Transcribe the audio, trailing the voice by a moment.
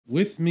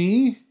With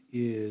me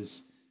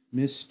is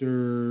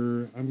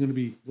Mr. I'm going to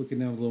be looking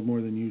down a little more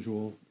than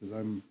usual because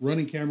I'm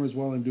running cameras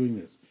while I'm doing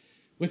this.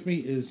 With me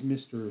is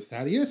Mr.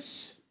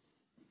 Thaddeus.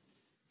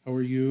 How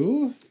are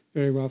you?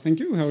 Very well, thank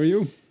you. How are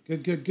you?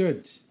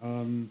 Good.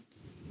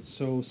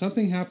 So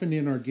something happened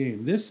in our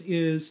game. This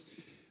is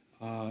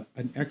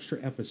an extra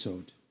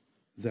episode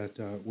that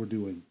we're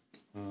doing.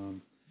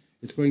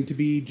 It's going to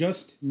be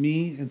just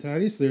me and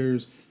Thaddeus.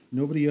 There's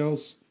nobody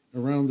else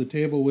around the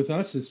table with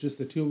us. It's just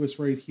the two of us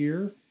right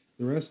here.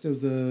 The rest of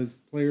the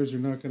players are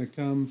not going to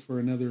come for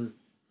another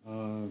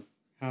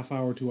half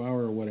hour to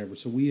hour or whatever.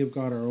 So we have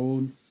got our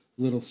own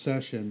little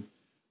session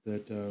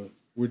that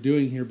we're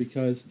doing here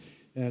because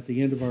at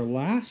the end of our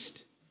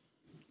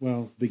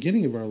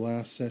beginning of our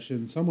last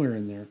session, somewhere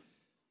in there,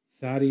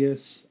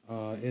 Thaddeus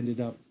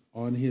ended up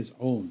on his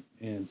own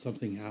and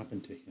something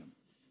happened to him.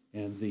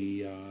 And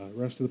the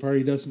rest of the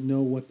party doesn't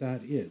know what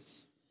that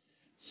is.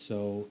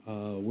 So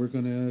we're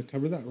going to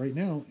cover that right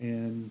now,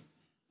 and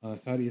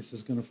Thaddeus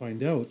is going to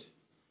find out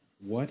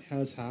what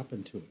has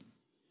happened to him.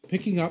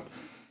 Picking up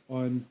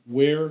on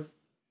where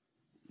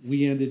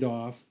we ended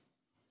off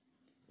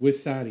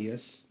with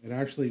Thaddeus, and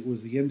actually it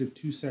was the end of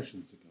 2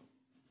 sessions ago.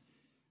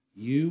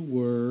 You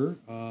were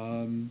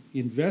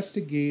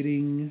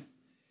investigating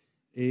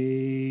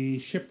a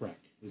shipwreck.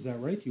 Is that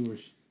right? You were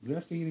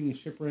investigating a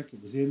shipwreck.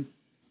 It was in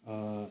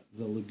the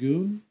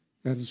lagoon.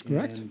 That is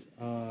correct.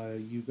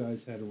 And you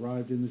guys had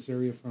arrived in this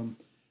area from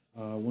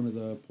one of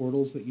the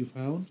portals that you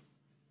found.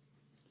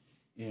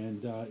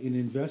 And in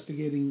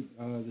investigating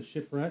the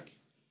shipwreck,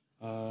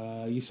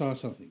 you saw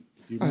something.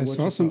 Do you remember I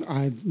saw something.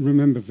 I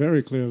remember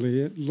very clearly.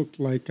 It looked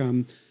like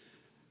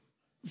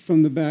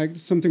from the bag,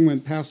 something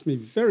went past me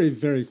very,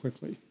 very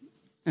quickly.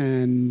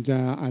 And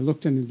I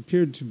looked, and it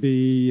appeared to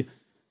be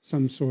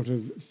some sort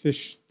of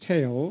fish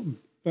tail,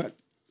 but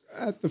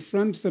at the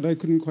front that I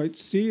couldn't quite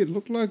see, it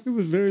looked like there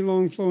was very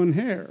long flowing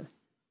hair.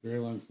 Very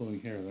long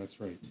flowing hair,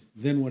 that's right.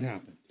 Then what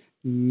happened?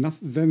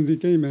 Nothing. Then the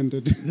game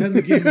ended.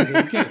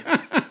 Okay.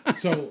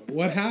 So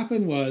what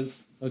happened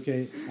was,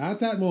 at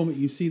that moment,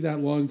 you see that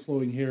long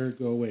flowing hair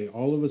go away.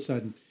 All of a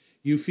sudden,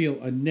 you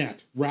feel a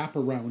net wrap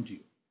around you.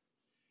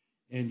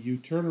 And you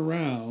turn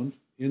around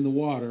in the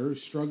water,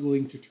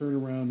 struggling to turn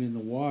around in the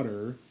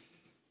water.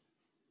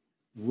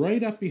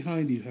 Right up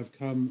behind you have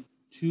come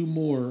 2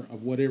 more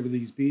of whatever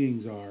these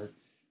beings are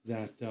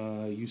that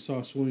you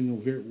saw swimming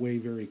away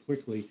very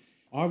quickly.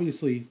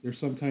 Obviously, they're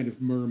some kind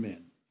of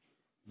mermen.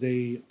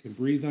 They can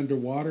breathe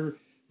underwater.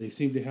 They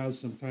seem to have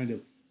some kind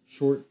of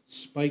short,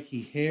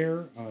 spiky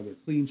hair. They're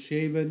clean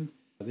shaven.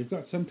 They've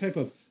got some type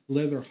of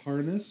leather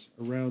harness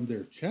around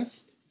their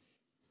chest.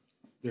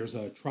 There's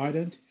a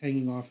trident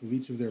hanging off of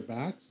each of their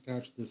backs,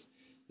 attached to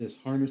this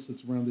harness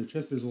that's around their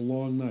chest. There's a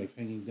long knife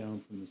hanging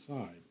down from the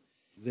side.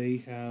 They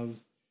have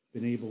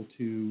been able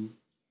to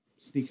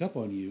sneak up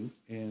on you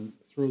and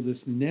throw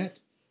this net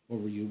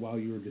over you while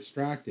you were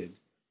distracted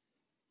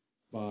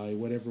by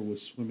whatever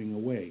was swimming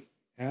away.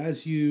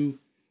 As you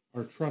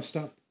are trussed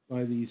up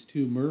by these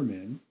 2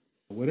 mermen,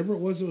 whatever it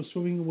was that was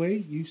swimming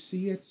away, you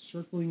see it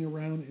circling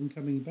around and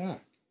coming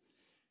back.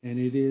 And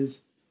it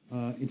is,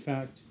 in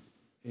fact,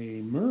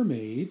 a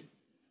mermaid.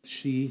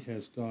 She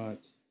has got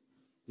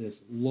this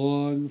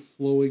long,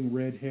 flowing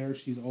red hair.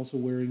 She's also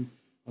wearing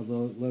a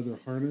leather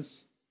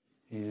harness.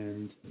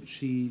 And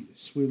she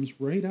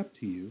swims right up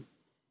to you,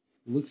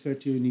 looks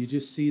at you, and you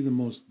just see the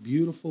most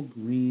beautiful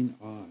green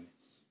eyes.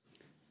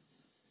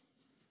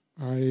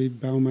 I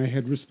bow my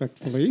head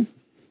respectfully.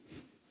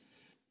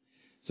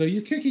 So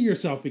you're kicking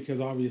yourself because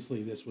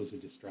obviously this was a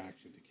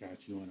distraction to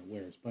catch you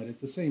unawares. But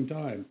at the same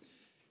time,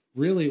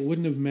 really it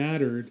wouldn't have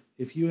mattered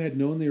if you had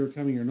known they were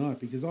coming or not,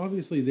 because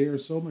obviously they are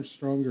so much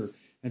stronger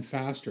and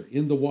faster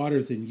in the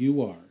water than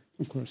you are.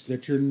 Of course.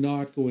 That you're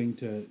not going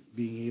to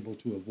be able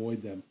to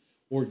avoid them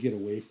or get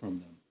away from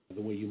them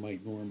the way you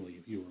might normally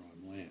if you were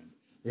on land.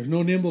 There's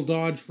no nimble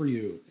dodge for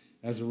you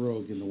as a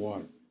rogue in the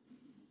water.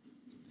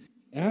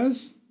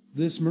 As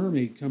this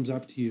mermaid comes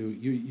up to you,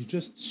 you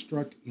just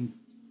struck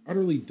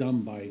utterly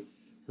dumb by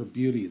her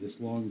beauty, this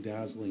long,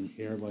 dazzling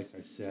hair, like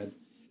I said.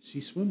 She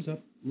swims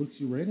up,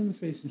 looks you right in the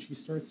face, and she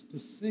starts to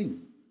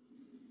sing.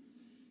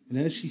 And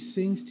as she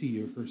sings to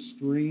you, her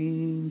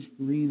strange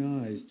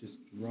green eyes just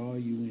draw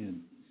you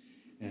in.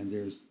 And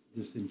there's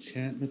this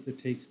enchantment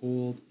that takes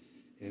hold,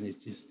 and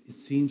it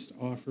seems to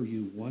offer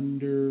you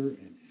wonder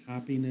and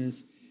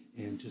happiness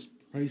and just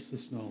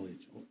priceless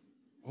knowledge.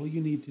 All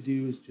you need to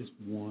do is just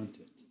want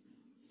it.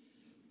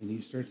 And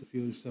you start to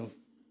feel yourself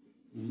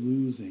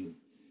losing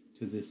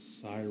to this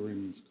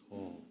siren's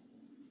call.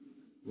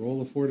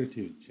 Roll a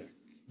fortitude check.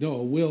 No,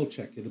 a will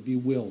check. It'll be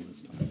will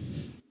this time.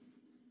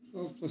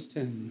 12 plus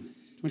 10.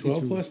 22.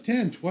 12 plus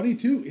 10.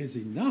 22 is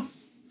enough.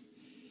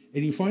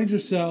 And you find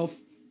yourself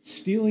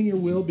stealing your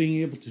will,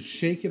 being able to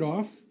shake it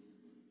off,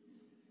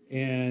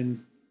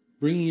 and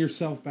bringing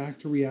yourself back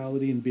to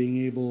reality and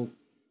being able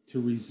to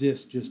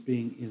resist just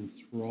being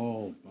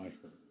enthralled by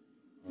her.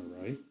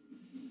 All right?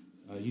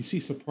 You see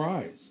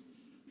surprise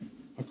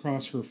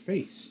across her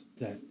face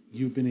that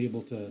you've been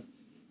able to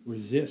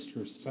resist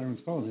her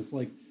siren's call. And it's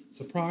like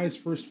Surprise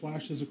first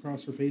flashes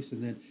across her face,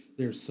 and then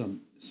there's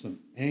some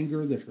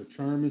anger that her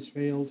charm has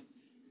failed,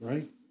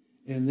 right?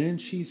 And then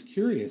she's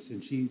curious,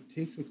 and she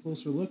takes a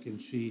closer look,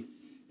 and she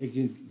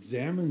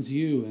examines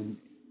you, and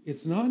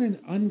it's not an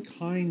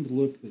unkind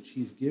look that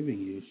she's giving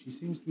you. She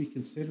seems to be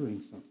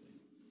considering something.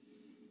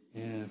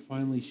 And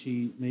finally,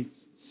 she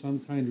makes some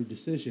kind of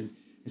decision,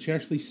 and she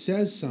actually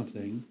says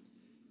something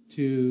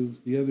to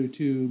the other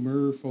two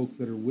merfolk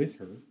that are with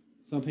her,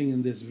 something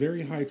in this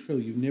very high trill.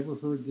 You've never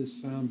heard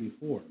this sound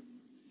before.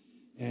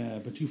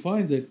 But you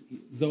find that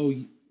though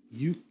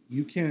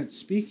you can't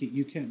speak it,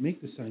 you can't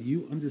make the sound,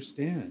 you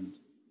understand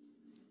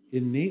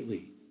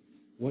innately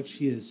what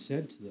she has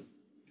said to them.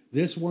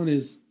 This one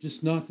is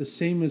just not the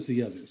same as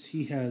the others.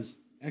 He has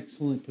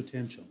excellent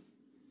potential.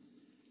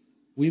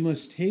 We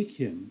must take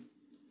him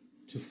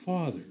to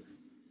Father,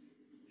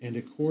 and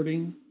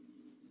according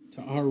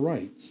to our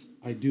rights,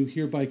 I do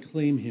hereby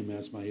claim him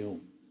as my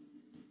own.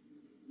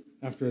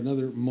 After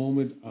another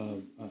moment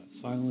of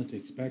silent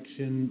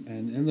inspection,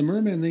 and the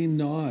mermen, they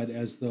nod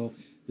as though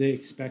they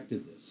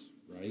expected this,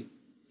 right?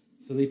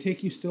 So they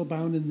take you still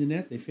bound in the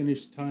net, they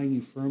finish tying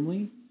you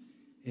firmly,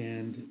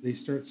 and they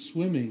start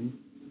swimming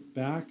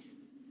back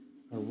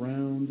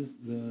around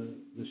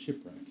the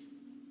shipwreck.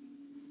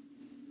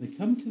 They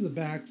come to the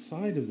back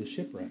side of the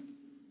shipwreck.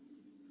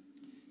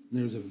 And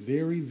there's a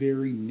very,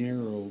 very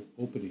narrow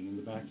opening in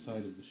the back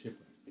side of the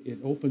shipwreck. It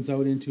opens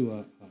out into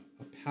a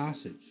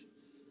passage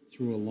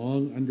through a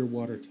long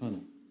underwater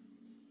tunnel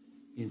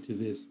into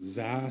this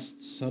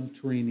vast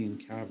subterranean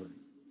cavern.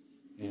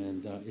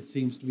 And it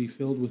seems to be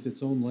filled with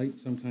its own light,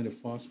 some kind of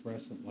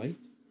phosphorescent light.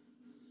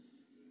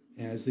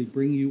 As they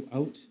bring you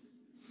out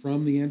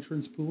from the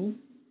entrance pool,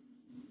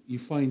 you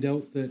find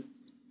out that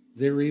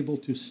they're able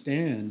to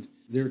stand,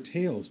 their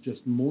tails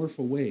just morph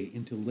away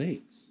into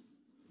legs.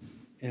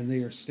 And they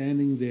are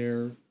standing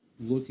there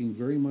looking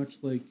very much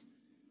like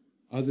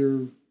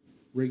other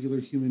regular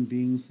human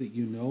beings that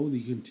you know.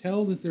 You can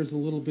tell that there's a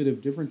little bit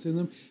of difference in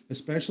them,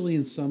 especially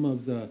in some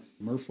of the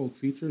merfolk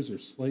features or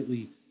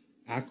slightly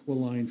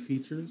aquiline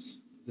features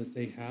that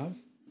they have.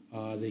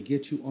 They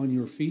get you on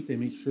your feet. They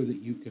make sure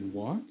that you can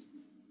walk.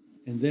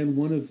 And then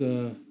one of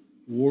the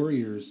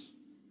warriors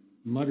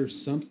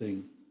mutters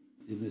something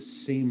in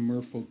this same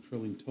merfolk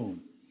trilling tone.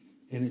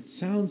 And it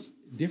sounds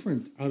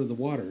different out of the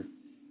water,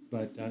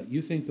 but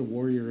you think the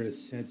warrior has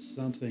said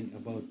something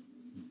about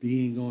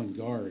being on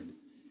guard,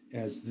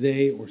 as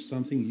they or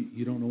something,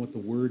 you don't know what the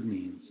word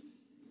means,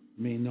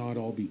 may not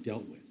all be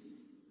dealt with.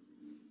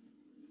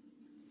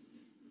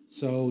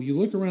 So you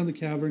look around the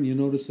cavern, you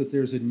notice that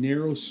there's a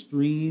narrow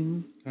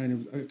stream, kind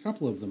of a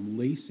couple of them,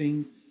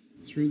 lacing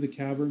through the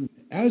cavern.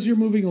 As you're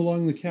moving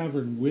along the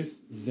cavern with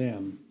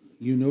them,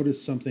 you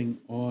notice something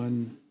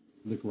on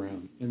the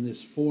ground, and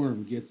this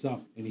form gets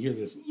up, and you hear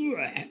this,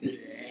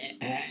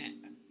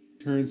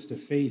 turns to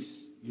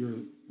face your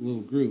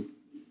little group.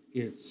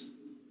 It's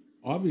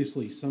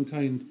obviously some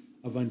kind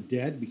of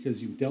undead,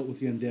 because you've dealt with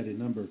the undead a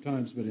number of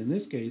times, but in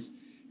this case,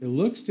 it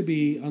looks to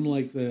be,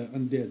 unlike the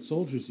undead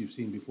soldiers you've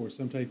seen before,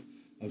 some type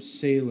of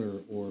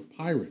sailor or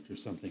pirate or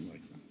something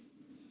like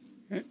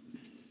that. Okay.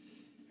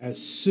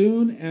 As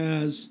soon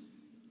as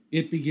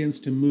it begins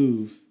to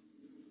move,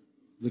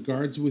 the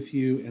guards with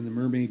you and the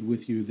mermaid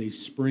with you, they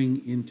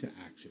spring into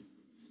action,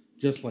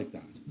 just like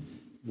that.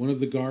 One of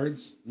the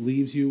guards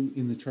leaves you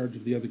in the charge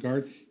of the other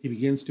guard. He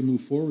begins to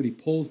move forward. He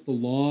pulls the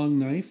long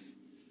knife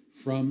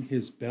from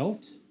his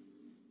belt.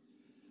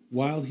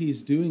 While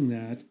he's doing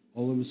that,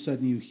 all of a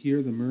sudden you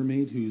hear the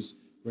mermaid, who's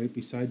right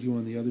beside you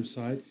on the other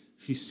side.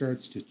 She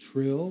starts to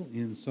trill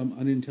in some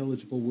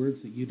unintelligible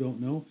words that you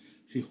don't know.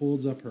 She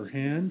holds up her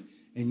hand,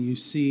 and you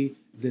see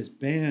this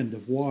band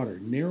of water,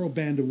 narrow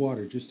band of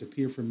water, just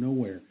appear from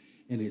nowhere,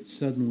 and it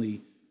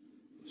suddenly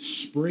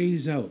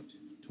sprays out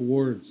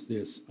towards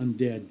this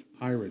undead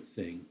pirate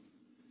thing,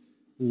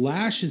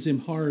 lashes him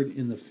hard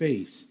in the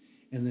face,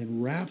 and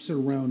then wraps it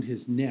around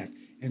his neck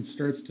and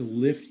starts to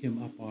lift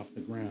him up off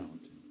the ground.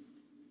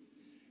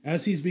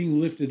 As he's being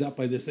lifted up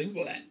by this thing,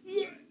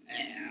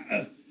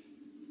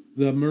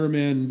 the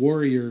merman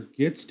warrior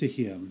gets to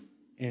him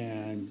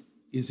and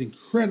is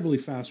incredibly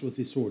fast with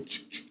his sword.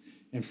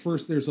 And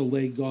first there's a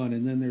leg gone,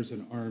 and then there's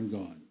an arm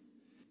gone.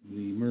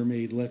 The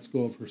mermaid lets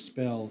go of her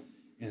spell,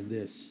 and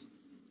this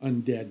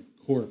undead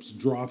corpse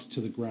drops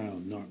to the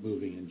ground, not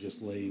moving and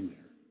just laying there.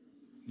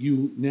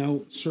 You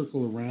now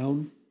circle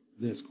around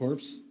this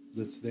corpse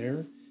that's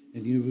there,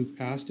 and you move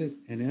past it.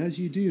 And as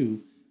you do,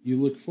 you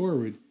look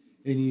forward,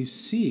 and you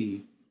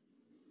see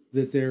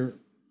that there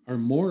are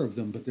more of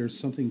them, but there's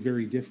something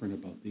very different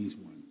about these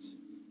ones.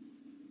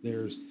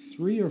 There's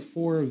 3 or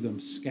 4 of them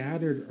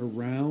scattered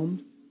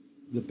around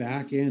the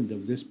back end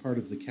of this part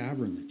of the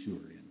cavern that you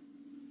are in.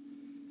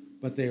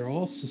 But they are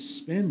all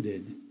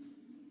suspended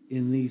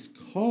in these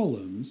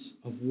columns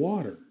of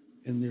water,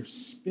 and they're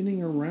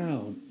spinning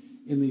around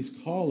in these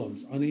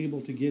columns,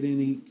 unable to get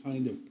any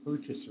kind of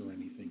purchase or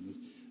anything. There's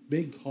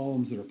big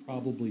columns that are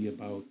probably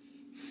about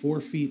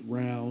 4 feet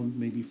round,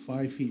 maybe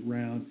 5 feet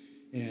round,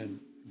 and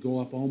go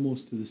up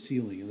almost to the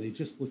ceiling. And they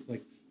just look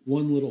like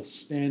one little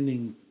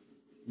standing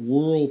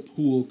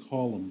whirlpool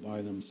column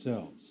by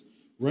themselves.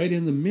 Right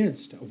in the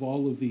midst of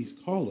all of these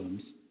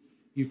columns,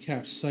 you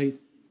catch sight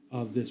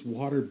of this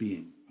water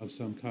being of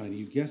some kind.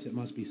 You guess it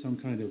must be some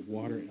kind of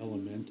water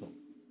elemental.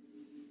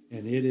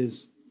 And it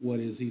is what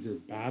is either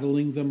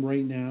battling them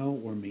right now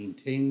or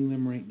maintaining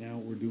them right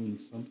now or doing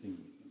something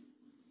with them.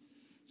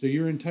 So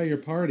your entire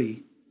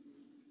party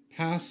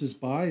passes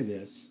by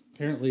this.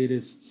 Apparently it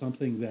is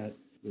something that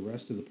the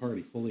rest of the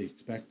party fully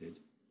expected,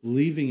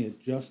 leaving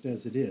it just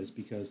as it is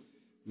because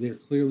they're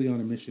clearly on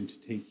a mission to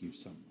take you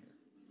somewhere.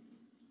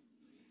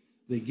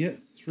 They get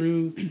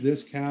through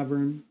this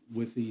cavern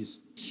with these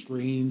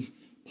strange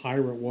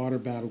pirate water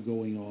battle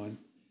going on,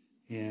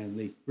 and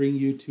they bring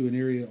you to an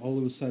area. All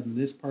of a sudden,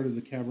 this part of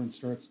the cavern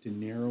starts to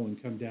narrow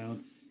and come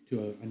down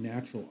to a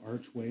natural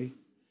archway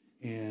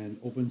and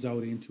opens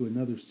out into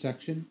another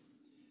section.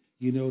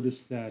 You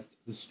notice that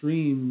the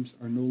streams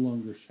are no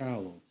longer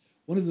shallow.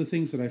 One of the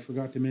things that I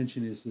forgot to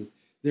mention is that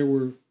there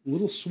were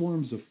little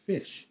swarms of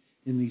fish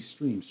in these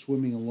streams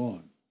swimming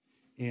along.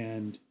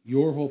 And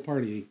your whole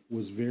party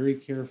was very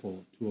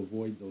careful to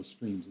avoid those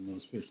streams and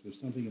those fish. There's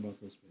something about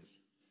those fish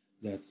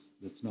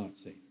that's not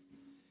safe.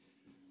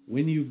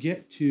 When you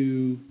get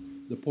to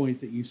the point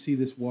that you see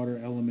this water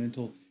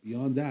elemental,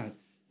 beyond that,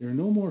 there are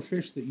no more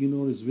fish that you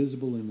notice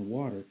visible in the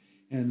water.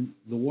 And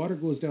the water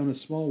goes down a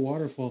small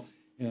waterfall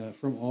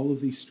from all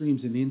of these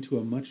streams and into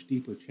a much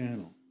deeper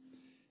channel.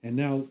 And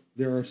now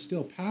there are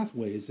still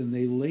pathways, and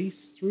they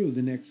lace through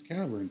the next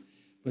cavern,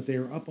 but they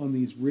are up on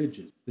these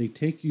ridges. They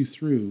take you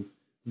through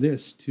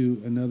this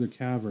to another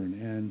cavern,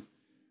 and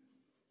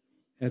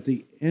at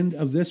the end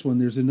of this one,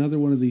 there's another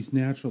one of these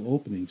natural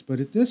openings. But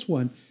at this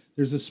one,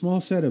 there's a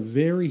small set of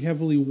very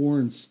heavily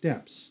worn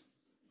steps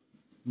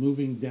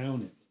moving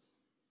down it.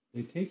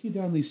 They take you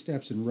down these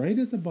steps, and right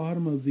at the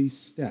bottom of these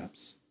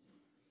steps,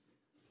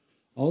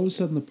 all of a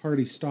sudden the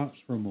party stops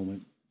for a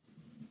moment.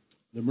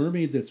 The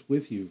mermaid that's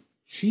with you,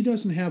 she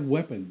doesn't have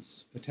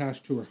weapons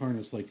attached to her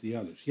harness like the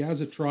others. She has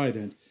a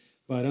trident,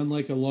 but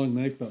unlike a long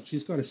knife belt,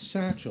 she's got a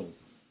satchel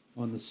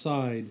on the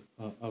side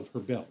of her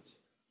belt.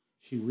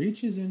 She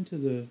reaches into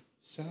the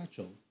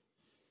satchel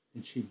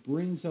and she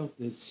brings out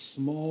this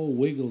small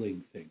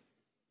wiggling thing.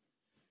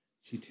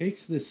 She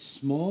takes this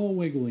small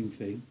wiggling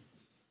thing,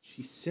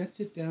 she sets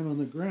it down on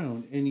the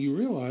ground, and you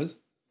realize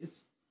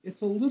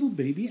it's a little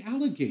baby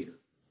alligator.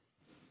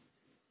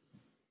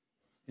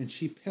 And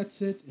she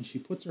pets it, and she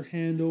puts her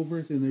hand over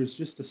it, and there's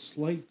just a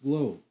slight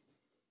glow.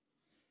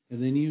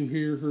 And then you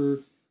hear her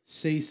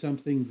say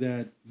something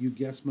that you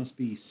guess must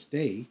be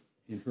stay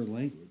in her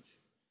language.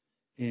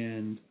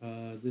 And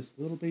this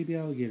little baby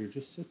alligator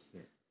just sits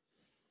there.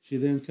 She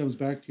then comes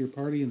back to your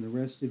party, and the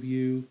rest of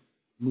you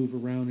move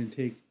around and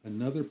take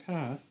another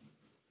path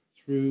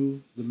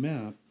through the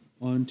map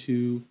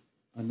onto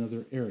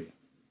another area.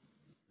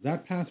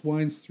 That path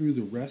winds through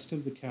the rest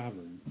of the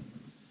cavern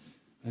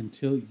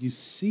until you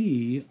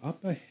see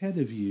up ahead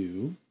of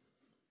you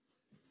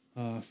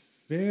a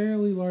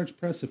fairly large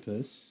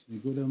precipice. You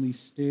go down these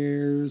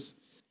stairs,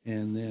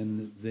 and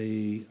then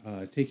they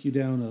take you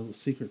down a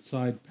secret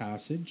side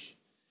passage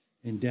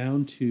and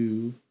down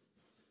to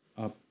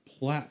a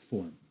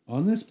platform.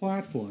 On this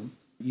platform,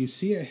 you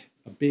see a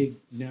big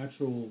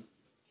natural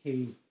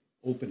cave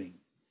opening,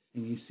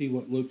 and you see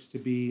what looks to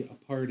be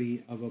a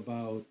party of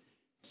about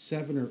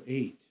 7 or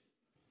 8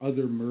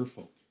 other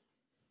merfolk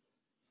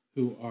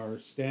who are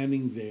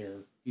standing there,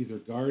 either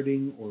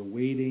guarding or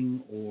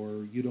waiting,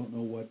 or you don't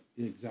know what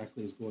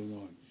exactly is going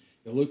on.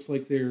 It looks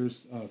like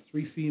there's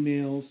 3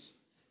 females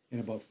and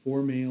about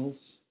 4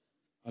 males.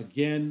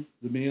 Again,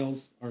 the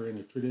males are in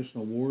a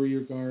traditional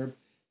warrior garb.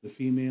 The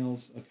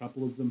females, a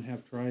couple of them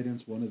have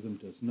tridents, one of them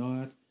does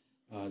not.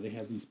 They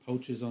have these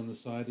pouches on the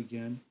side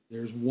again.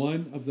 There's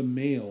one of the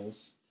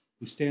males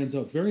who stands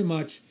out very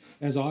much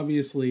as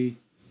obviously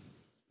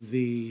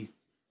the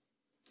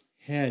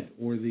head,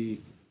 or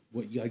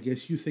what I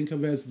guess you think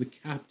of as the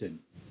captain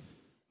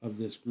of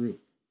this group.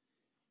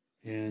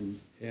 And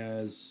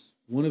as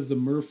one of the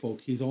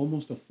merfolk, he's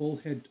almost a full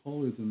head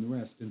taller than the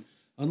rest. And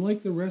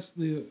unlike the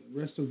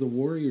rest of the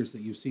warriors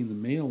that you've seen, the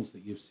males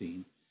that you've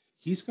seen,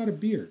 he's got a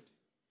beard.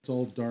 It's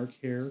all dark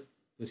hair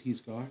that he's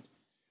got.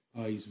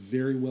 He's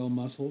very well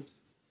muscled.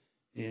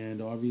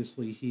 And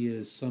obviously he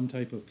is some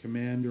type of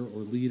commander or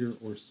leader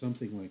or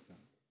something like that.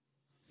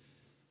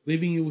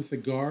 Leaving you with the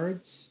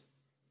guards,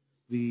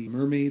 the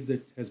mermaid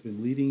that has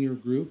been leading your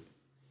group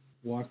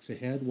walks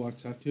ahead,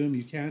 walks up to him.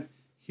 You can't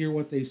hear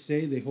what they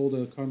say. They hold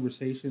a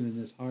conversation in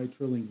this high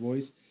trilling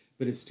voice,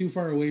 but it's too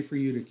far away for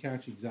you to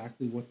catch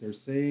exactly what they're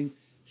saying.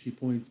 She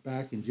points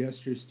back and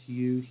gestures to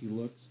you. He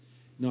looks,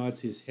 nods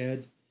his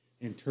head,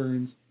 and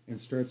turns and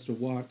starts to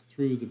walk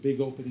through the big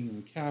opening in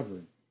the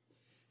cavern.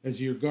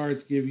 As your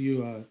guards give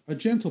you a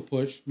gentle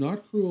push,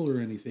 not cruel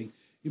or anything,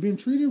 you've been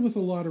treated with a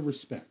lot of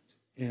respect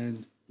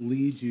and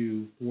lead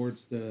you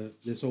towards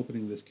this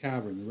opening, this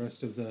cavern. The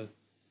rest of the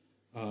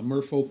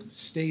merfolk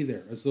stay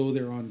there as though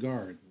they're on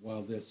guard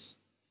while this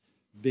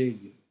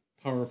big,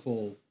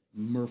 powerful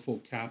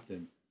merfolk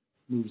captain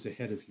moves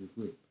ahead of your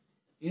group.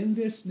 In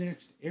this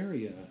next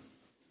area,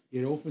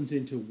 it opens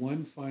into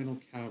one final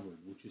cavern,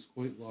 which is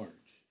quite large.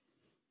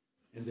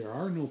 And there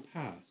are no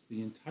paths.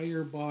 The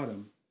entire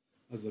bottom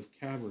of the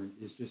cavern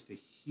is just a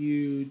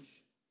huge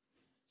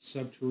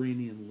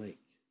subterranean lake.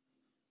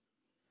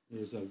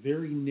 There's a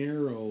very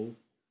narrow,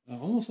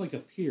 almost like a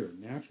pier,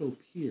 natural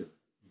pier,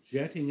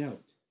 jetting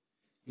out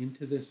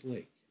into this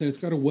lake. And it's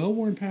got a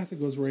well-worn path that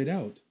goes right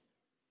out.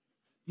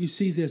 You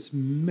see this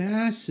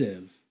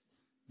massive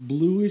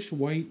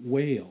bluish-white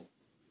whale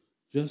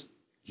just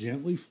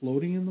gently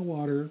floating in the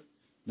water,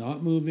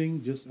 not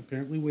moving, just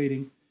apparently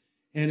waiting.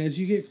 And as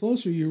you get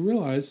closer, you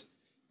realize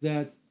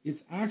that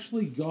it's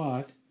actually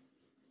got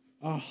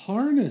a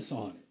harness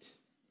on it,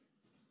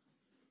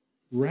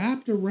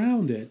 wrapped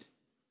around it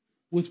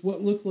with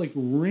what look like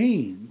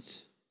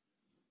reins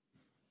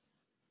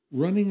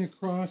running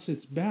across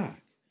its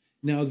back.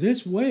 Now,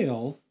 this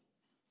whale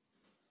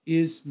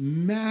is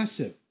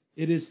massive.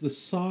 It is the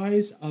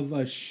size of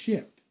a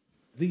ship.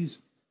 These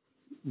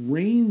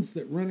reins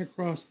that run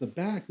across the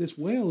back, this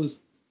whale is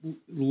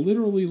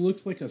literally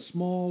looks like a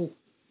small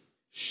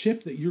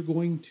ship that you're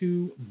going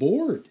to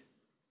board.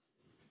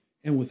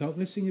 And without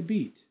missing a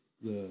beat,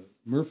 the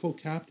Merfolk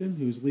captain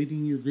who's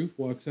leading your group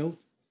walks out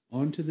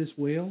onto this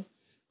whale,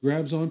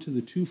 grabs onto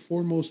the two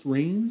foremost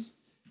reins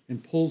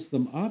and pulls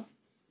them up.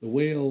 The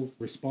whale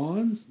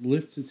responds,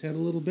 lifts its head a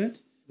little bit.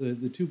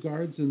 The two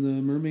guards and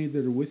the mermaid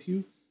that are with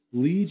you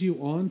lead you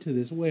onto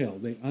this whale.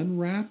 They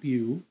unwrap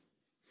you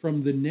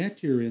from the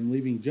net you're in,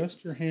 leaving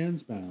just your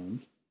hands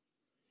bound.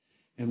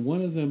 And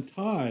one of them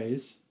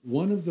ties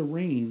one of the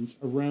reins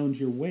around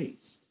your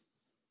waist.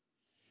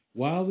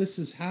 While this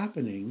is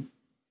happening,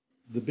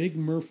 the big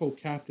Merfolk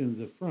captain at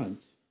the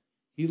front,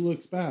 he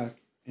looks back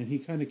and he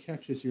kind of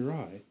catches your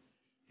eye.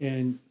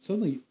 And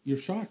suddenly you're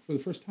shocked for the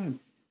first time.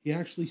 He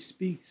actually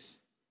speaks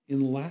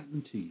in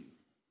Latin to you.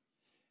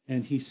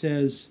 And he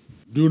says,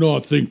 "Do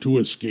not think to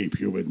escape,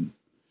 human.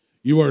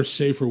 You are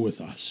safer with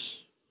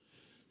us.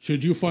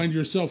 Should you find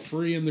yourself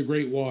free in the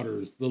great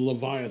waters, the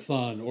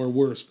Leviathan, or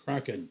worse,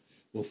 Kraken,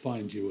 will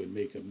find you and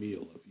make a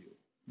meal of you."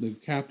 The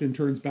captain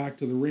turns back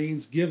to the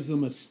reins, gives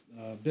them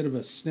a bit of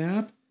a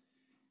snap,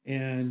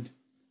 and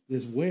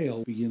this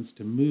whale begins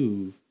to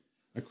move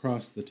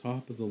across the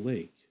top of the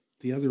lake.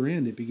 At the other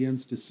end, it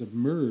begins to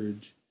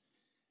submerge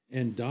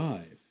and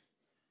dive.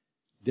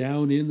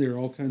 Down in there,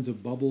 all kinds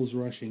of bubbles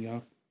rushing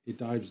up. It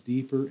dives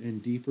deeper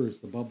and deeper as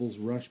the bubbles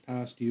rush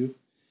past you.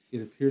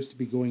 It appears to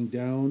be going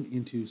down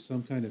into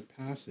some kind of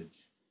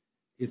passage.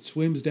 It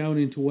swims down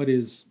into what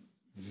is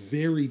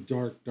very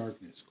dark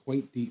darkness,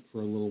 quite deep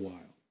for a little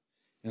while.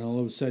 And all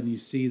of a sudden you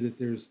see that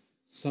there's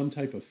some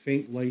type of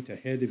faint light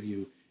ahead of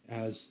you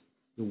as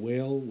the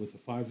whale, with the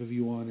five of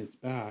you on its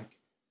back,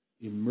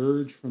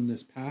 emerge from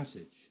this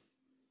passage.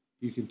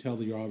 You can tell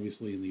that you're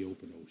obviously in the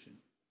open ocean.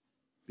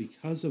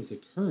 Because of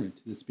the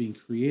current that's being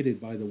created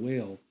by the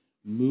whale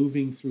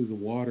moving through the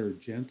water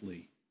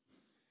gently,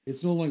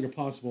 it's no longer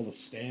possible to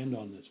stand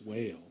on this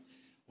whale.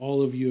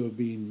 All of you are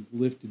being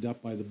lifted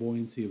up by the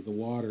buoyancy of the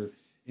water.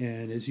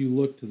 And as you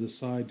look to the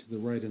side, to the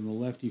right, and the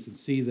left, you can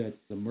see that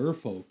the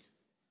merfolk,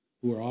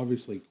 who are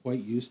obviously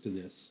quite used to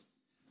this,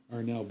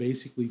 are now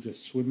basically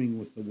just swimming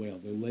with the whale.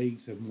 Their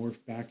legs have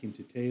morphed back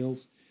into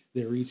tails.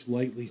 They're each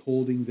lightly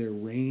holding their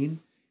rein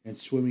and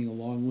swimming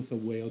along with the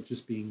whale,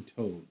 just being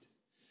towed.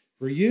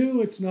 For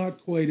you, it's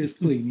not quite as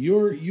clean.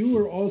 You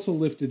are also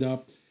lifted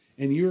up,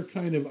 and you're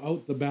kind of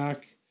out the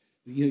back,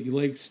 your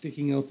legs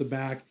sticking out the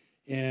back.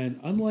 And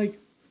unlike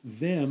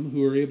them,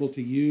 who are able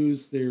to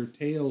use their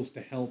tails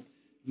to help,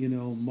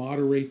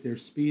 moderate their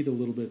speed a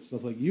little bit,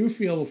 stuff like, you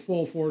feel the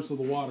full force of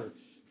the water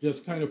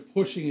just kind of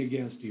pushing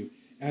against you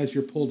as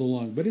you're pulled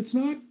along. But it's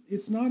not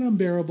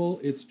unbearable.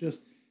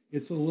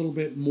 It's a little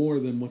bit more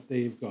than what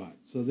they've got.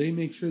 So they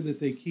make sure that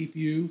they keep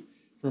you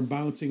from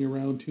bouncing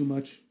around too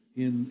much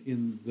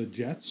in the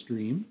jet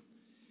stream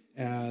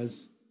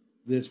as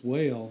this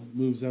whale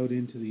moves out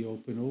into the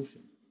open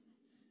ocean.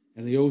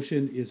 And the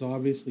ocean is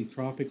obviously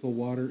tropical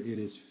water. It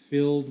is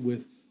filled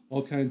with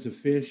all kinds of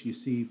fish. You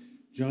see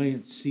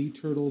giant sea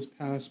turtles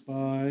pass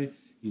by.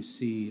 You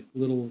see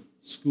little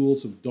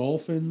schools of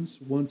dolphins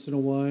once in a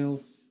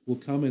while will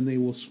come, and they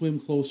will swim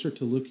closer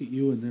to look at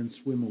you and then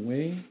swim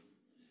away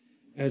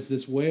as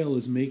this whale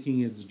is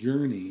making its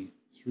journey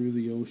through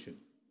the ocean.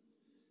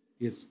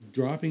 It's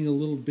dropping a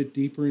little bit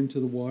deeper into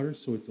the water,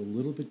 so it's a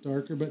little bit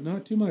darker, but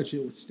not too much.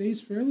 It stays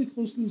fairly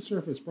close to the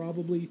surface,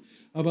 probably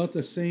about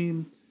the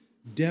same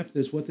depth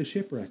as what the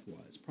shipwreck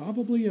was,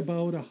 probably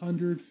about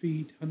 100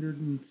 feet,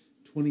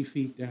 120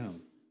 feet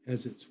down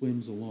as it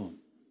swims along.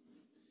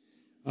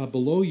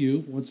 Below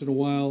you, once in a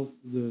while,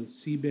 the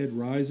seabed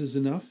rises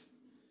enough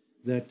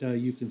that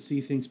you can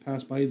see things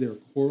pass by. There are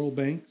coral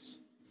banks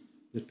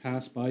that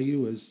pass by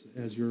you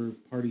as your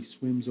party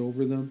swims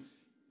over them.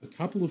 A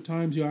couple of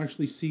times you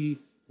actually see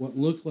what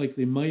look like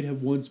they might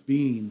have once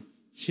been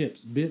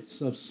chips,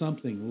 bits of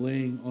something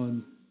laying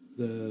on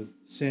the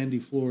sandy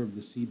floor of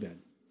the seabed.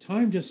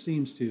 Time just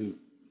seems to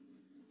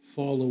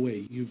fall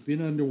away. You've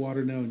been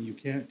underwater now and you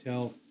can't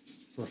tell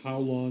for how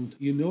long.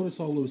 You notice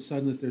all of a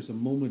sudden that there's a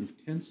moment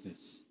of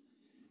tenseness,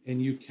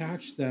 and you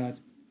catch that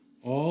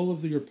all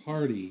of your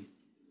party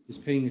is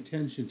paying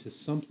attention to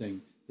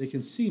something. They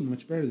can see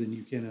much better than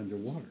you can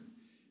underwater.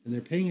 And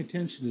they're paying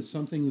attention to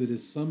something that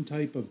is some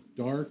type of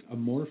dark,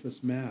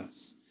 amorphous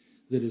mass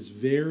that is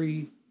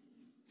very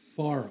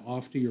far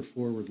off to your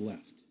forward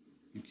left.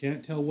 You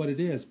can't tell what it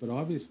is, but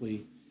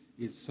obviously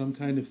it's some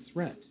kind of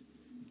threat.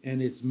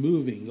 And it's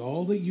moving.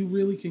 All that you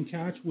really can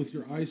catch with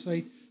your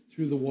eyesight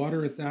through the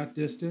water at that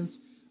distance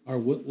are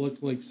what look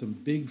like some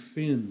big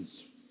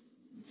fins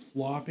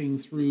flopping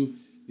through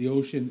the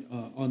ocean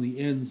on the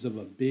ends of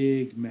a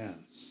big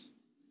mass.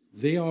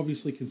 They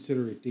obviously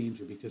consider it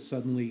danger because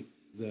suddenly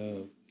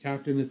the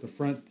captain at the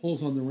front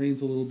pulls on the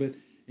reins a little bit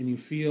and you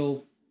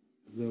feel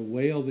the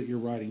whale that you're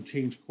riding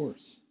change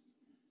course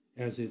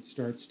as it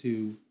starts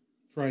to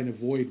try and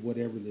avoid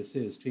whatever this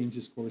is,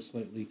 changes course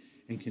slightly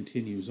and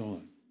continues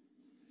on.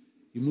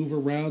 You move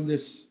around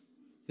this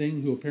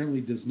thing who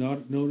apparently does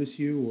not notice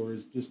you or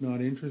is just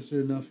not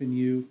interested enough in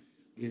you.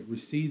 It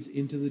recedes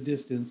into the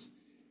distance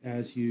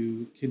as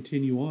you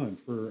continue on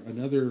for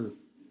another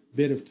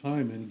bit of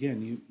time. And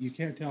again, you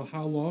can't tell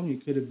how long.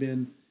 It could have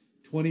been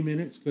 20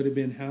 minutes, could have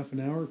been half an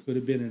hour, could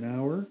have been an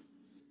hour.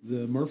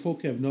 The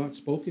merfolk have not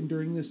spoken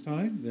during this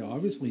time. They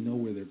obviously know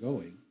where they're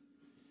going.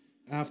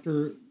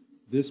 After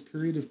this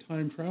period of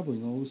time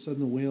traveling, all of a sudden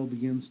the whale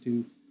begins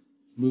to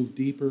move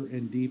deeper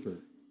and deeper.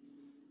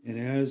 And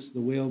as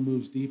the whale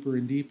moves deeper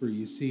and deeper,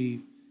 you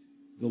see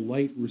the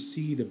light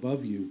recede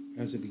above you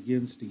as it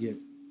begins to get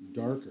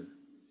darker.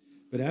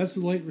 But as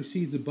the light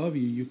recedes above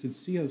you, you can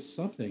see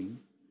something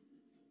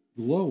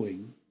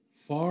glowing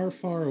far,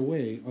 far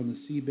away on the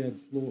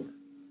seabed floor.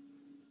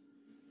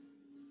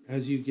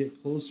 As you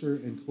get closer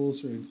and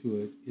closer into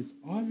it, it's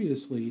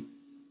obviously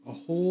a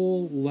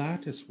whole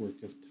lattice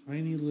work of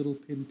tiny little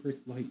pinprick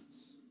lights.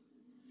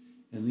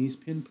 And these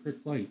pinprick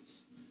lights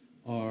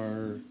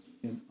are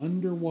an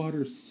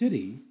underwater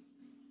city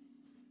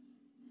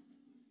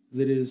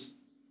that is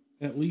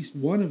at least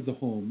one of the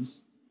homes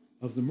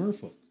of the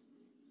merfolk.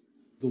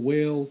 The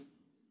whale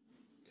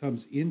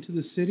comes into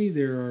the city.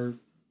 There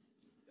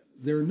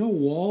are no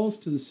walls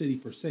to the city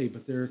per se,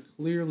 but there are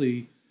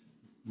clearly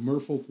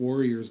merfolk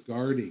warriors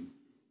guarding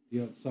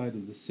the outside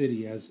of the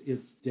city as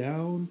it's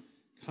down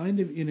kind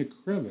of in a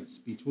crevice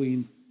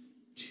between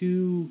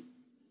two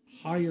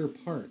higher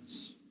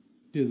parts.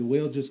 The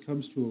whale just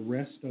comes to a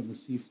rest on the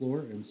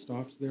seafloor and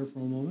stops there for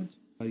a moment.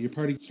 Your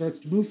party starts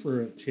to move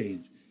for a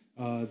change.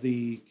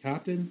 The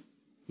captain,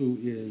 who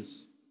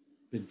is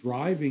been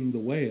driving the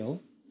whale,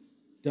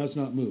 does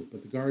not move,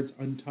 but the guards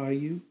untie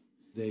you.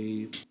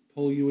 They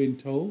pull you in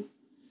tow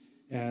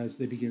as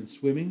they begin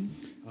swimming.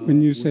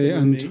 When you say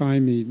untie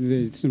me,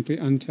 they simply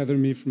untether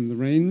me from the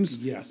reins,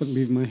 yes, but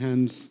leave my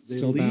hands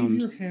still bound. They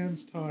leave your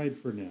hands tied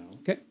for now.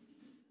 Okay.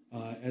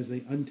 As they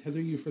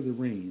untether you for the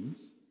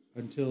reins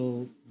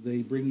until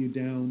they bring you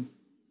down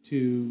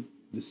to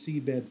the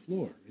seabed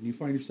floor. And you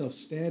find yourself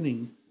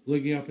standing,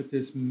 looking up at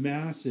this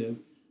massive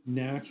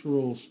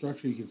natural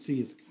structure. You can see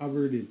it's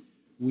covered in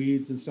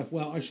weeds and stuff.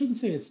 Well, I shouldn't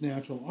say it's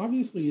natural.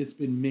 Obviously, it's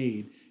been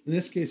made. In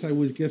this case, I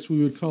would guess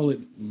we would call it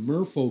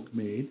merfolk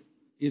made.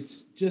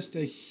 It's just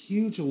a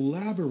huge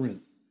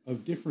labyrinth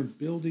of different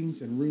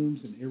buildings and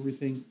rooms and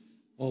everything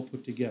all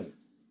put together.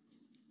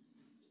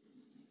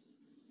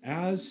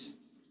 As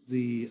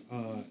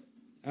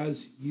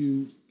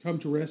you come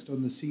to rest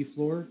on the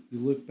seafloor, you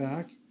look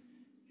back,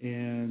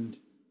 and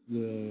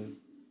the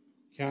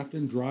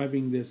captain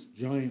driving this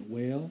giant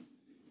whale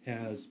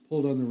has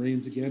pulled on the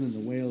reins again, and the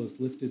whale is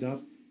lifted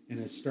up and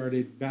has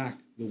started back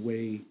the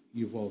way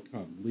you've all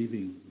come,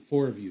 leaving the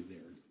four of you there.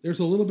 There's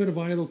a little bit of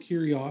idle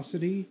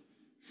curiosity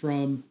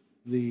from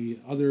the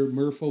other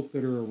merfolk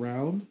that are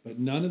around, but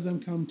none of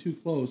them come too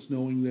close,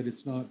 knowing that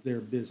it's not their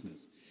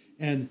business.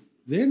 And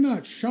they're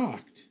not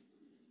shocked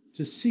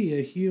to see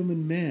a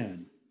human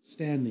man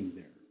standing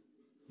there.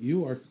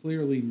 You are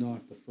clearly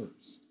not the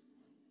first.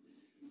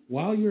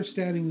 While you're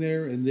standing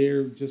there and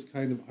they're just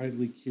kind of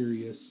idly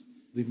curious,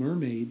 the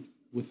mermaid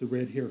with the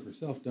red hair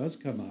herself does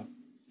come up,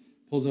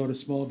 pulls out a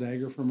small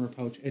dagger from her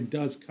pouch, and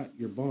does cut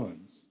your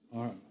bonds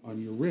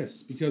on your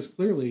wrists, because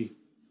clearly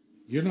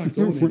you're not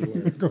going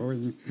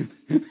anywhere.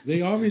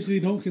 They obviously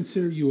don't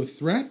consider you a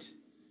threat,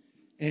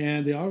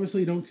 and they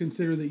obviously don't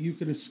consider that you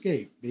can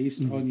escape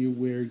based on you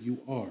where you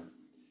are.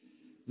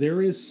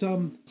 There is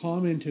some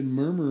comment and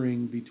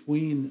murmuring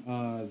between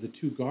the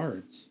two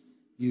guards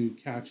you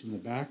catch in the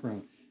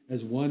background,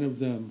 as one of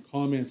them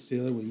comments to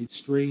the other one, it's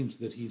strange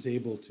that he's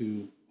able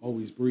to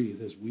always breathe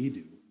as we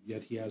do,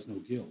 yet he has no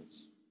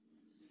gills.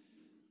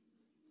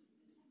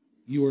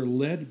 You are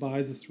led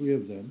by the three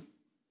of them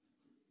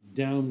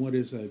down what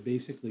is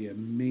basically a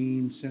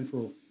main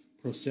central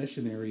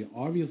procession area,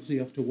 obviously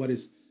up to what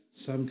is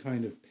some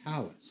kind of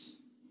palace.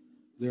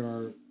 There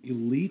are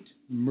elite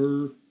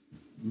merman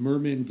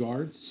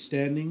guards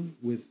standing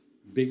with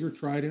bigger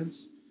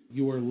tridents.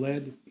 You are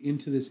led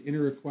into this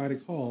inner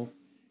aquatic hall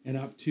and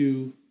up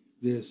to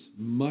this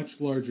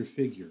much larger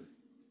figure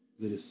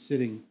that is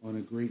sitting on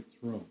a great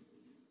throne.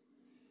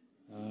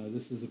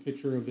 This is a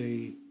picture of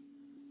a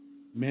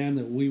man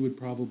that we would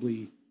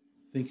probably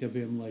think of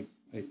him like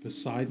a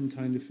Poseidon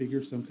kind of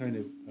figure, some kind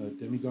of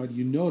demigod.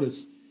 You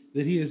notice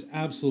that he is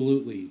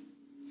absolutely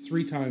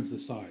 3 times the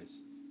size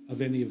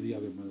of any of the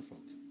other merfolk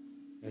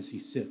as he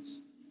sits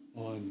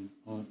on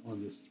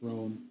this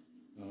throne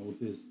with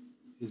his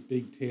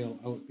big tail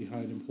out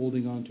behind him,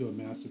 holding onto a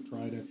massive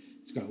trident.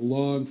 He's got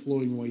long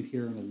flowing white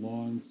hair and a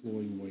long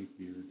flowing white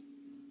beard.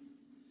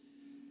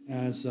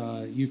 As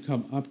you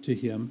come up to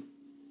him,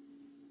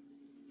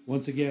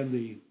 once again,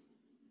 the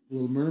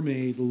little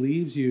mermaid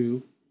leaves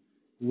you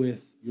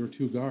with your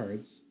 2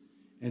 guards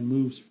and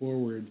moves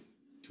forward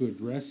to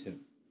address him.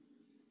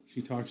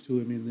 She talks to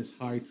him in this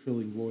high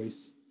trilling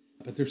voice,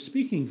 but they're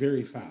speaking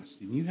very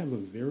fast, and you have a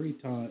very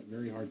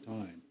hard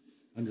time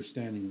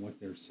understanding what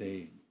they're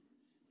saying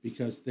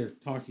because they're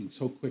talking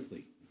so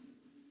quickly.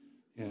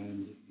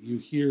 And you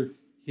hear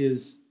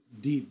his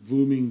deep,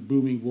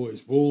 booming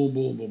voice, boom,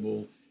 boom, boom,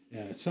 boom.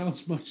 Yeah, it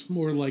sounds much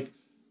more like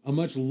a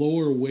much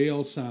lower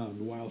whale sound,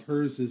 while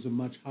hers is a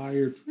much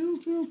higher trill,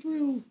 trill,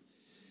 trill.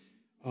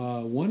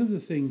 One of the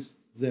things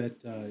that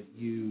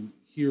you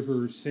hear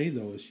her say,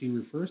 though, is she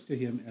refers to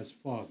him as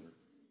father.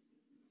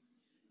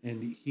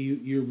 And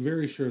you're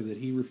very sure that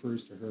he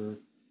refers to her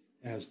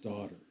as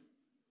daughter.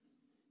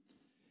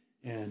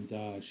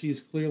 And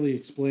she's clearly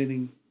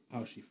explaining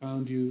how she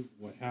found you,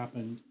 what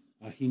happened.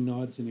 He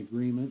nods in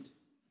agreement.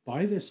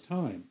 By this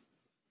time,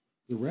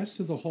 the rest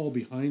of the hall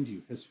behind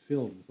you has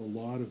filled with a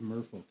lot of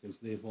merfolk as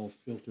they've all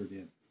filtered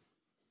in.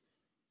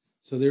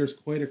 So there's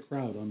quite a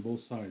crowd on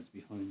both sides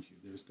behind you.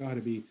 There's got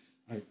to be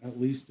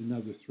at least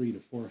another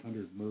 300 to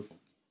 400 merfolk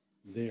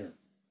there,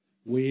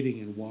 waiting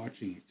and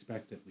watching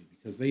expectantly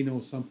because they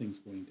know something's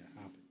going to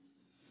happen.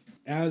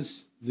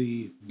 As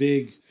the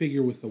big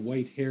figure with the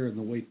white hair and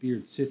the white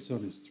beard sits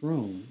on his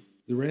throne,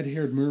 the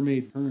red-haired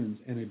mermaid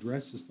turns and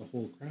addresses the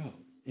whole crowd.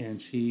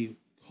 And she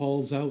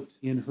calls out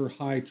in her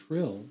high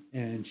trill,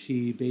 and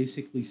she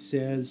basically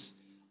says,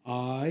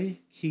 I,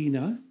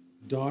 Kina,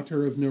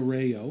 daughter of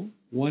Nereo,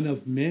 one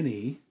of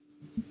many,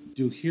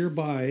 do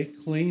hereby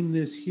claim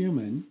this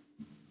human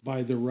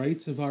by the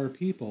rights of our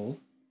people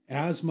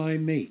as my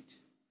mate.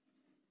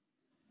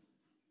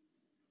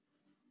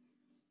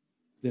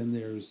 Then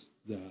there's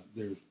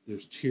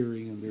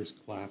cheering and there's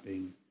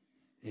clapping,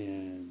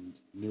 and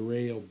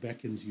Nereo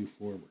beckons you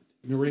forward.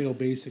 Nereo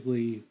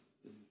basically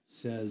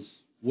says,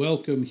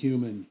 welcome,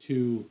 human,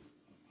 to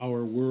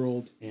our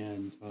world,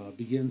 and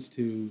begins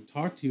to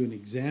talk to you and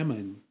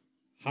examine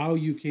how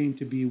you came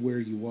to be where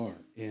you are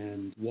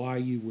and why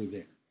you were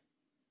there.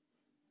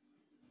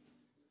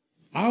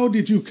 How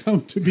did you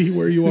come to be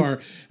where you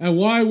are, and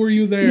why were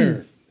you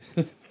there?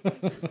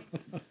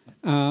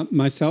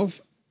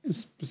 Myself,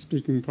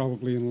 speaking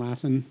probably in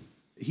Latin.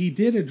 He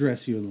did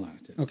address you in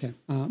Latin. Okay.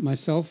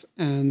 Myself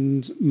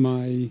and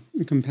my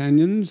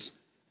companions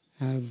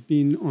have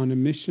been on a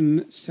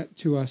mission set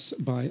to us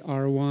by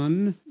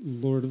Arwan,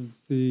 Lord of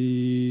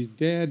the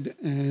Dead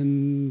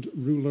and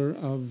ruler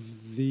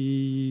of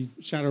the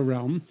Shadow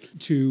Realm,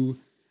 to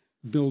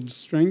build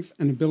strength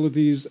and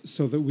abilities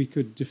so that we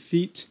could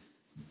defeat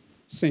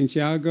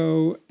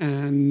Santiago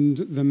and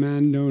the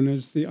man known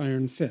as the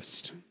Iron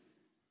Fist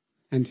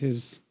and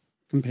his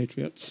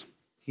compatriots.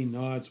 He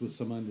nods with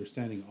some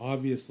understanding.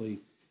 Obviously,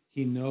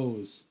 he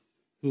knows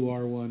who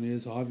Arwan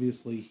is.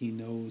 Obviously, he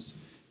knows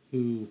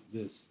who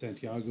this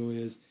Santiago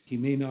is. He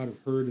may not have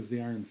heard of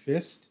the Iron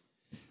Fist,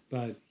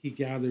 but he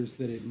gathers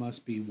that it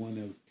must be one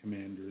of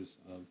commanders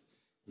of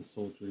the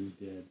Soldiering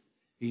Dead.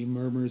 He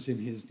murmurs in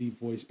his deep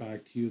voice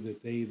back to you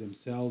that they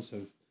themselves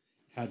have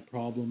had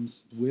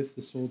problems with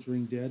the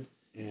Soldiering Dead,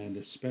 and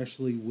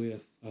especially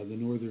with the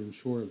northern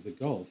shore of the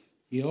Gulf.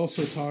 He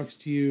also talks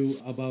to you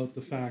about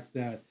the fact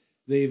that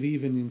they've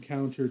even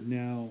encountered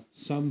now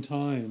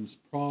sometimes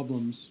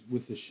problems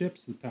with the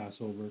ships that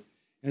pass over,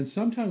 and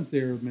sometimes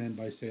they're manned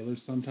by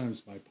sailors,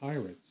 sometimes by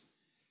pirates.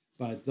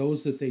 But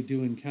those that they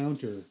do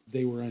encounter,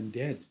 they were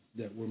undead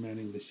that were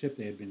manning the ship.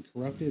 They had been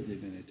corrupted,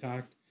 they'd been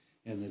attacked,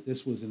 and that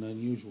this was an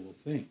unusual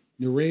thing.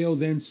 Nereo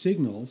then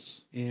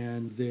signals,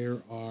 and there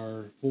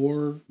are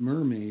 4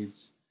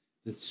 mermaids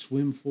that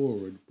swim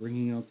forward,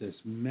 bringing out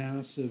this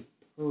massive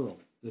pearl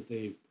that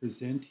they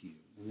present to you,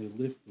 and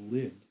they lift the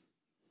lid.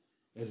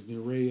 As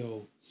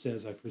Nereo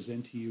says, I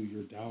present to you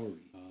your dowry.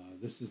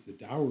 This is the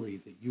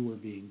dowry that you are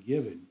being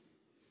given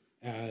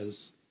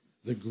as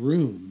the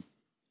groom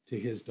to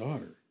his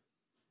daughter.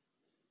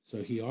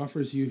 So he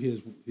offers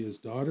you his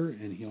daughter,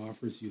 and he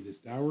offers you this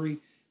dowry.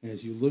 And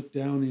as you look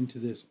down into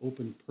this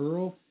open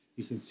pearl,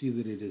 you can see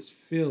that it is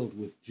filled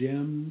with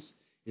gems.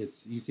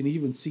 You can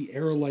even see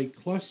aerolite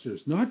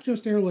clusters, not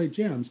just aerolite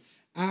gems,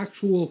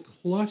 actual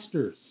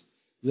clusters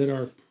that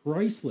are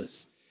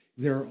priceless.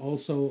 There are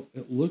also,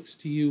 it looks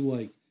to you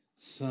like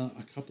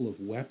a couple of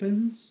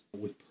weapons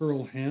with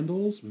pearl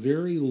handles,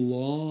 very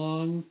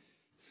long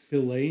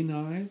fillet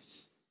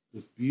knives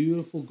with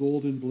beautiful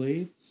golden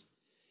blades,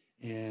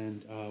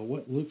 and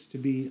what looks to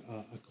be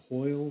a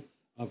coil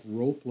of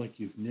rope like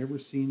you've never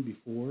seen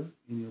before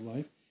in your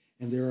life.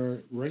 And there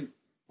are, right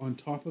on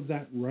top of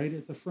that, right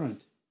at the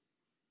front,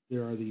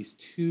 there are these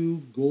 2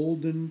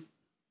 golden,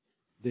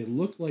 they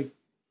look like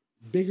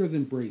bigger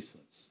than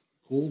bracelets,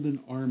 golden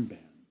armbands.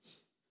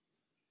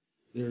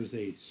 There's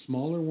a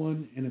smaller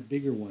one and a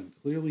bigger one,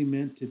 clearly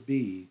meant to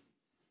be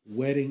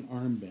wedding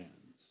armbands.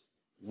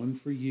 One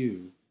for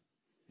you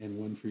and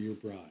one for your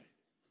bride.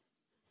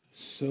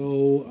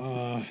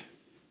 So,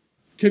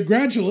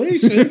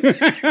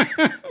 congratulations.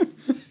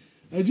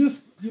 I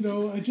just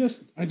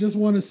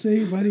want to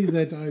say, buddy,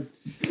 that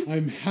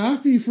I'm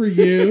happy for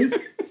you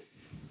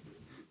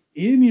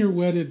in your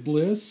wedded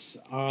bliss.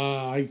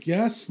 I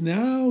guess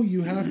now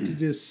you have to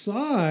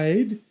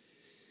decide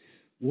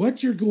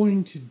what you're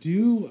going to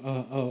do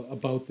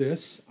about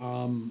this.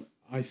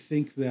 I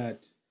think that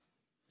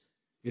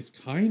it's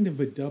kind of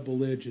a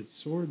double-edged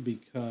sword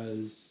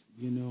because,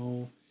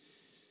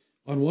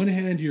 on one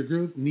hand, your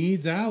group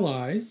needs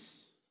allies.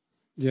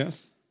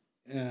 Yes.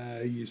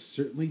 You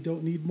certainly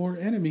don't need more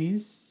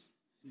enemies.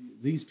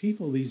 These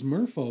people, these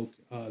merfolk,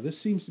 this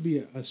seems to be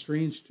a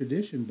strange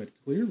tradition, but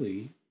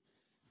clearly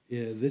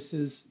this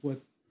is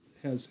what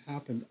has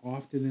happened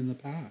often in the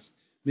past.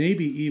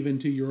 Maybe even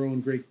to your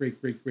own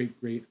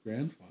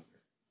great-great-great-great-great-grandfather.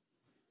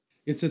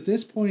 It's at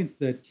this point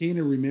that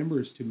Kena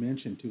remembers to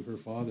mention to her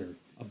father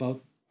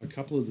about a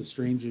couple of the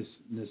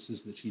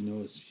strangenesses that she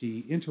knows.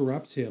 She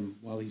interrupts him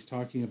while he's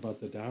talking about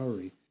the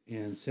dowry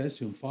and says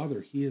to him, "Father,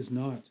 he is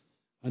not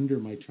under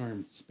my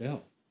charmed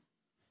spell."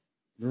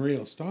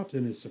 Muriel stops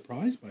and is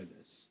surprised by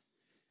this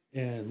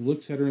and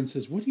looks at her and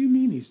says, "What do you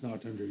mean he's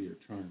not under your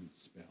charmed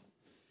spell?"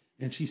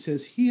 And she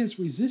says, "He has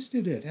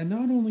resisted it. And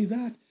not only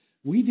that,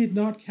 we did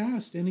not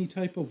cast any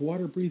type of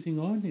water breathing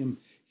on him.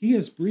 He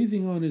is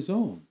breathing on his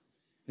own."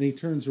 And he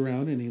turns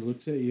around and he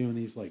looks at you and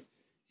he's like,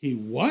 "He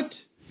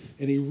what?"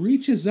 And he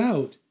reaches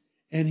out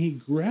and he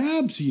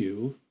grabs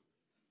you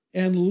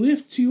and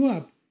lifts you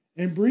up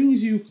and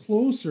brings you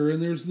closer.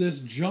 And there's this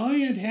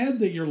giant head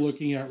that you're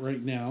looking at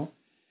right now.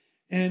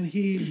 And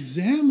he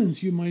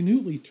examines you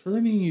minutely,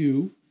 turning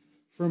you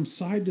from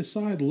side to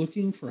side,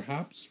 looking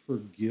perhaps for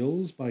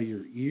gills by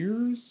your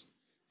ears,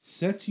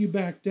 sets you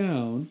back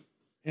down,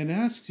 and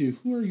asks you,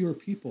 "Who are your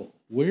people?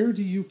 Where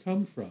do you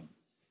come from?"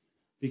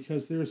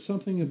 Because there's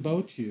something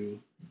about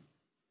you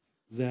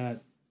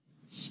that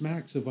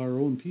smacks of our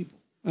own people.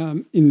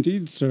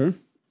 Indeed, sir.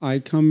 I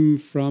come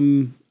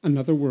from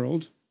another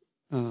world.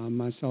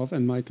 Myself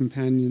and my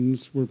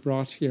companions were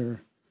brought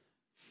here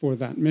for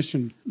that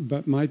mission.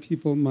 But my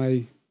people,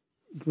 my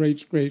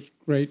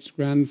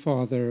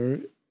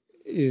great-great-great-grandfather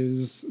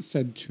is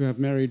said to have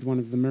married one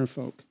of the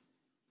Merfolk.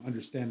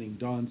 Understanding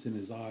dawns in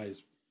his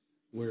eyes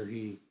where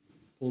he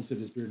pulls at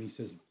his beard and he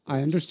says,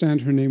 I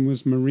understand her name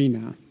was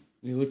Marina.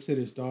 And he looks at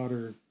his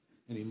daughter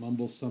and he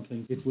mumbles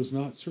something. "It was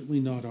certainly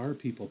not our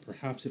people.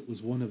 Perhaps it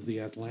was one of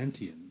the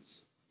Atlanteans."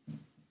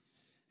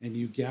 And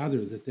you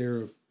gather that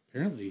there's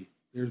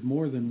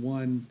more than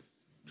one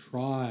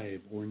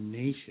tribe or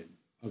nation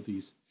of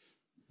these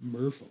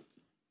merfolk.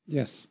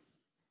 Yes.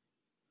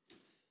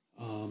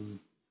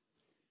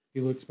 He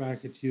looks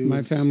back at you.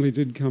 My family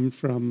did come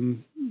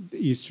from the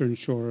eastern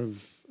shore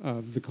of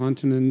the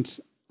continent,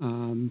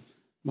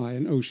 by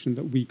an ocean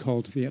that we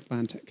called the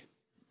Atlantic.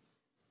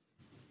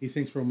 He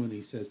thinks for a moment.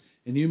 He says,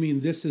 "And you mean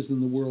this is in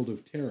the world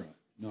of Terra,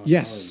 not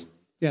Yes. our world?"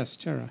 Yes,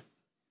 Terra.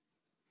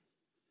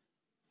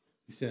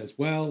 He says,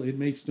 "Well, it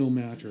makes no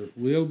matter.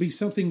 It'll be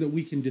something that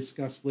we can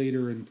discuss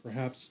later and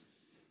perhaps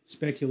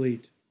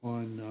speculate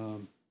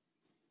on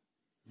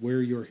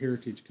where your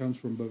heritage comes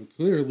from. But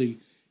clearly,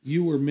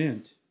 you were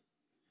meant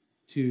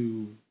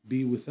to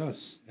be with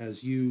us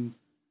as you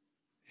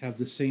have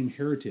the same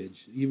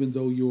heritage. Even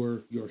though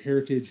your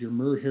heritage, your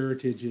Mer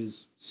heritage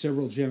is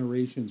several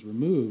generations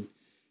removed,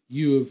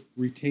 you have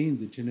retained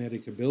the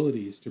genetic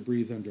abilities to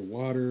breathe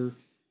underwater.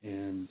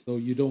 And though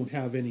you don't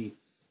have any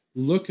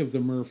look of the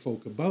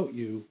merfolk about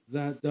you,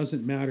 that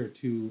doesn't matter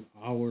to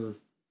our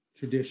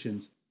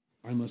traditions.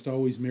 I must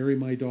always marry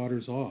my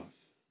daughters off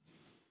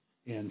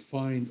and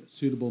find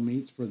suitable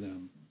mates for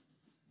them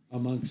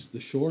amongst the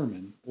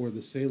shoremen or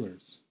the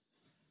sailors.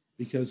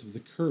 Because of the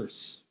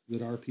curse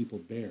that our people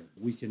bear,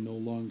 we can no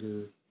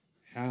longer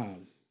have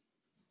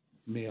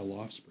male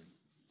offspring.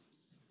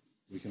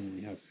 We can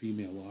only have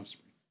female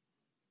offspring."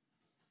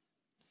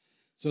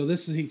 So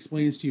he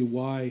explains to you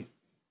why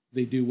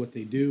they do what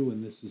they do,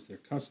 and this is their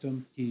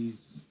custom. He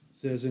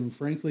says, "And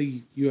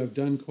frankly, you have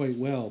done quite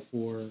well,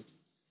 for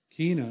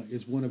Kena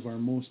is one of our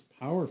most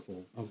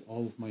powerful of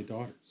all of my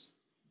daughters."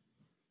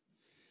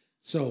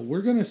 So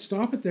we're going to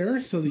stop it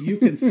there so that you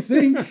can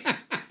think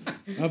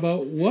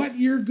about what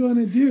you're going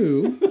to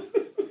do.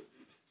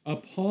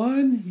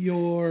 Upon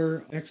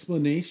your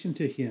explanation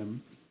to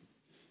him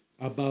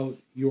about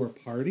your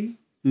party,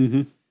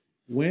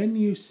 when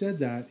you said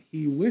that,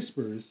 he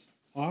whispers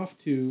off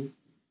to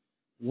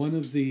one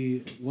of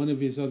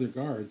his other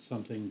guards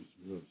something,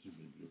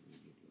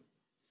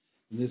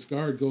 and this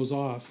guard goes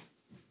off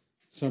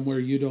somewhere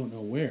you don't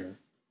know where,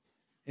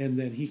 and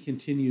then he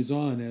continues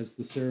on as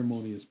the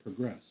ceremony has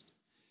progressed.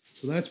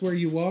 So that's where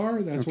you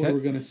are. That's where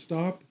we're going to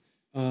stop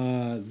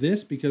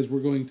this, because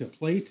we're going to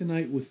play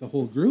tonight with the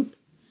whole group.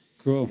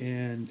 Cool.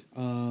 And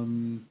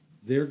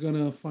they're going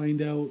to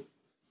find out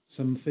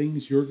some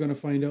things. You're going to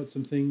find out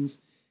some things.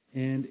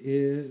 and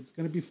it's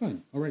going to be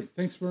fun. All right.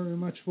 Thanks very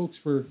much, folks,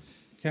 for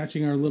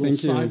catching our little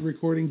Thank you. side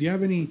recording. Do you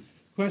have any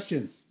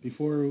questions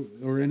before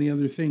or any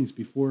other things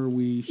before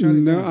we shut it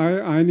No,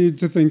 down? I need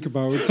to think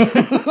about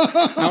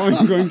how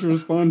I'm going to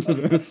respond to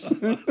this.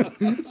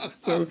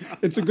 So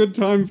it's a good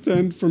time to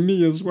end for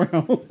me as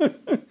well.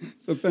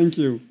 So thank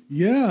you.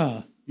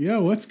 Yeah.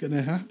 What's going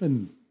to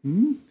happen?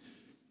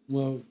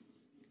 Well,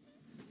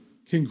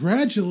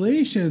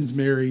 congratulations,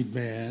 married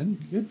man.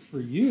 Good for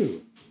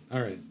you.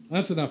 All right.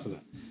 That's enough of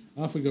that.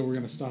 Off we go. We're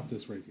going to stop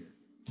this right here.